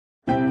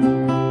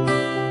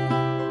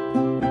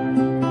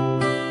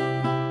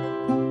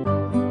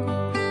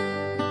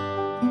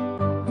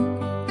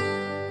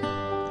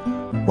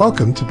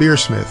Welcome to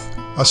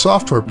BeerSmith, a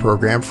software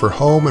program for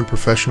home and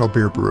professional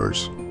beer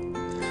brewers.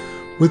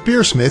 With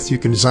BeerSmith, you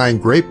can design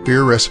great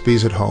beer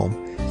recipes at home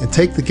and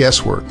take the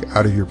guesswork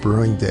out of your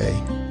brewing day.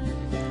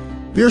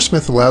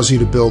 BeerSmith allows you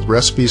to build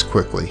recipes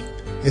quickly.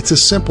 It's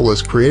as simple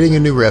as creating a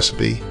new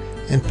recipe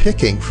and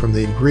picking from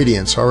the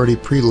ingredients already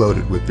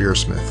preloaded with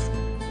BeerSmith.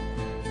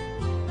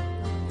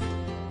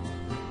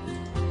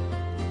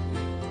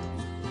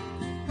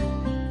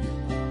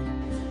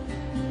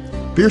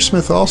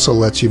 BeerSmith also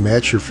lets you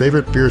match your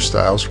favorite beer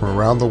styles from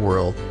around the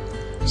world.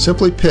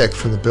 Simply pick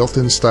from the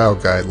built-in style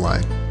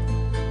guideline.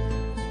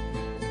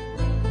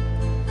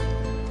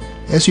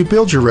 As you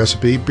build your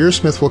recipe,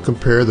 BeerSmith will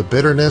compare the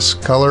bitterness,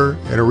 color,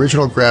 and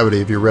original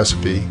gravity of your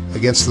recipe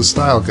against the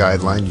style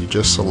guideline you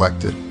just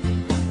selected.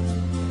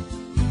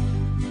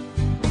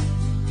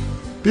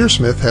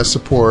 BeerSmith has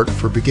support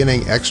for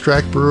beginning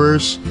extract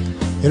brewers,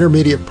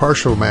 intermediate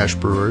partial mash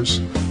brewers,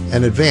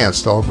 and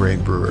advanced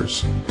all-grain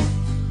brewers.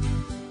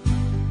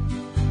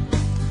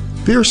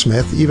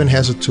 BeerSmith even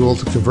has a tool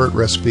to convert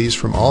recipes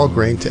from all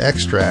grain to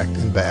extract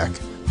and back,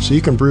 so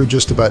you can brew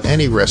just about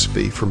any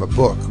recipe from a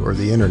book or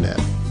the internet.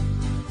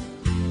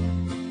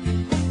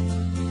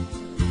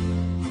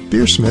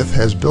 BeerSmith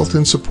has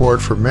built-in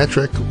support for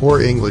metric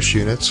or English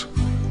units,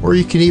 or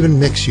you can even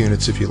mix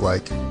units if you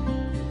like.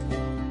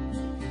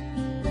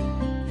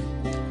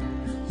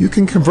 You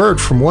can convert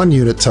from one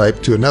unit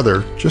type to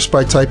another just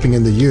by typing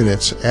in the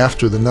units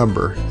after the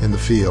number in the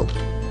field.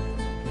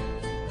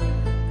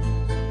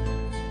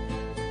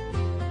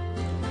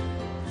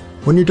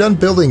 When you're done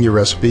building your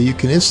recipe, you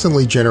can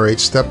instantly generate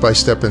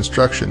step-by-step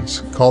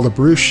instructions, called a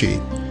brew sheet.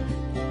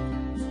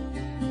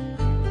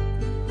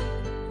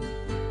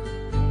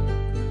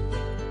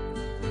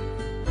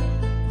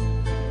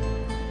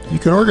 You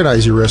can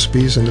organize your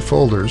recipes into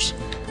folders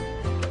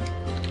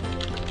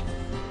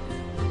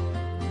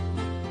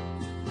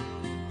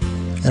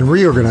and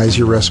reorganize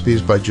your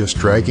recipes by just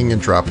dragging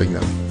and dropping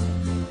them.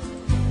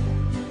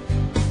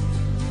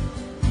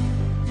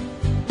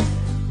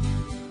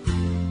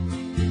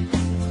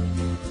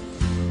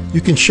 You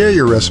can share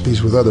your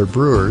recipes with other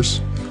brewers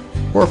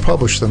or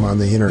publish them on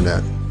the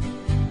internet.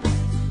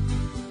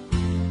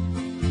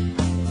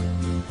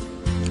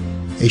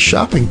 A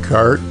shopping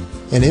cart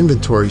and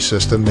inventory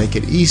system make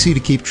it easy to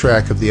keep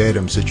track of the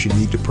items that you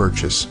need to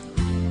purchase.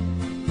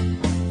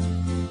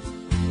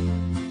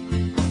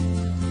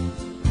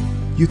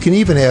 You can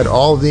even add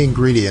all of the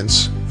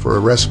ingredients for a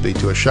recipe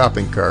to a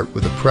shopping cart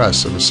with the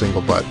press of a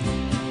single button.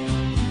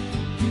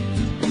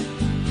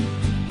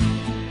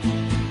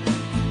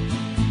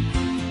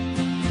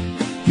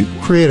 You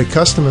can create a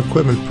custom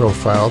equipment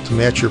profile to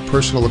match your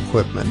personal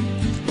equipment,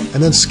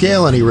 and then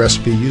scale any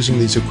recipe using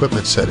these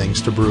equipment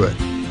settings to brew it.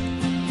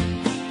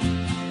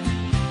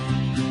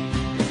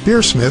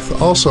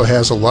 BeerSmith also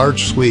has a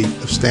large suite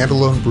of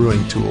standalone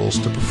brewing tools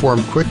to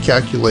perform quick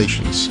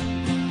calculations.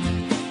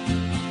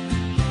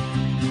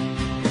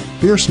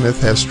 BeerSmith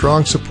has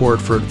strong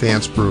support for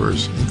advanced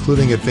brewers,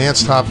 including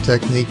advanced hop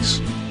techniques,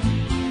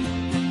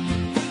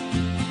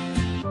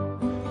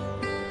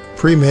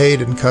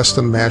 pre-made and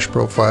custom mash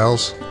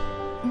profiles,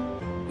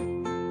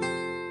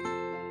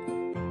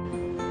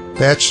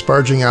 batch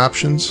sparging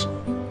options,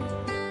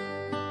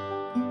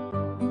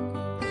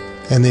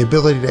 and the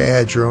ability to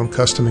add your own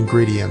custom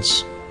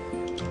ingredients.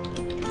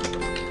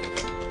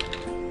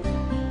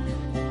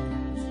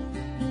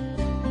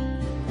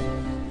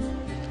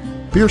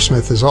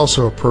 BeerSmith is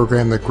also a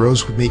program that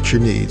grows to meet your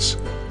needs.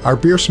 Our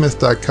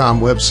BeerSmith.com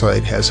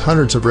website has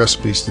hundreds of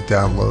recipes to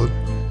download.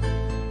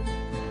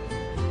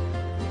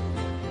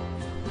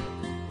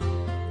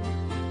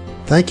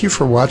 Thank you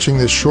for watching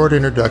this short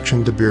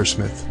introduction to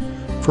BeerSmith.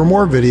 For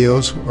more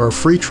videos or a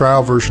free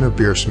trial version of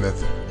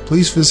BeerSmith,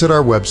 please visit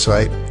our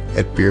website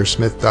at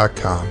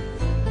BeerSmith.com.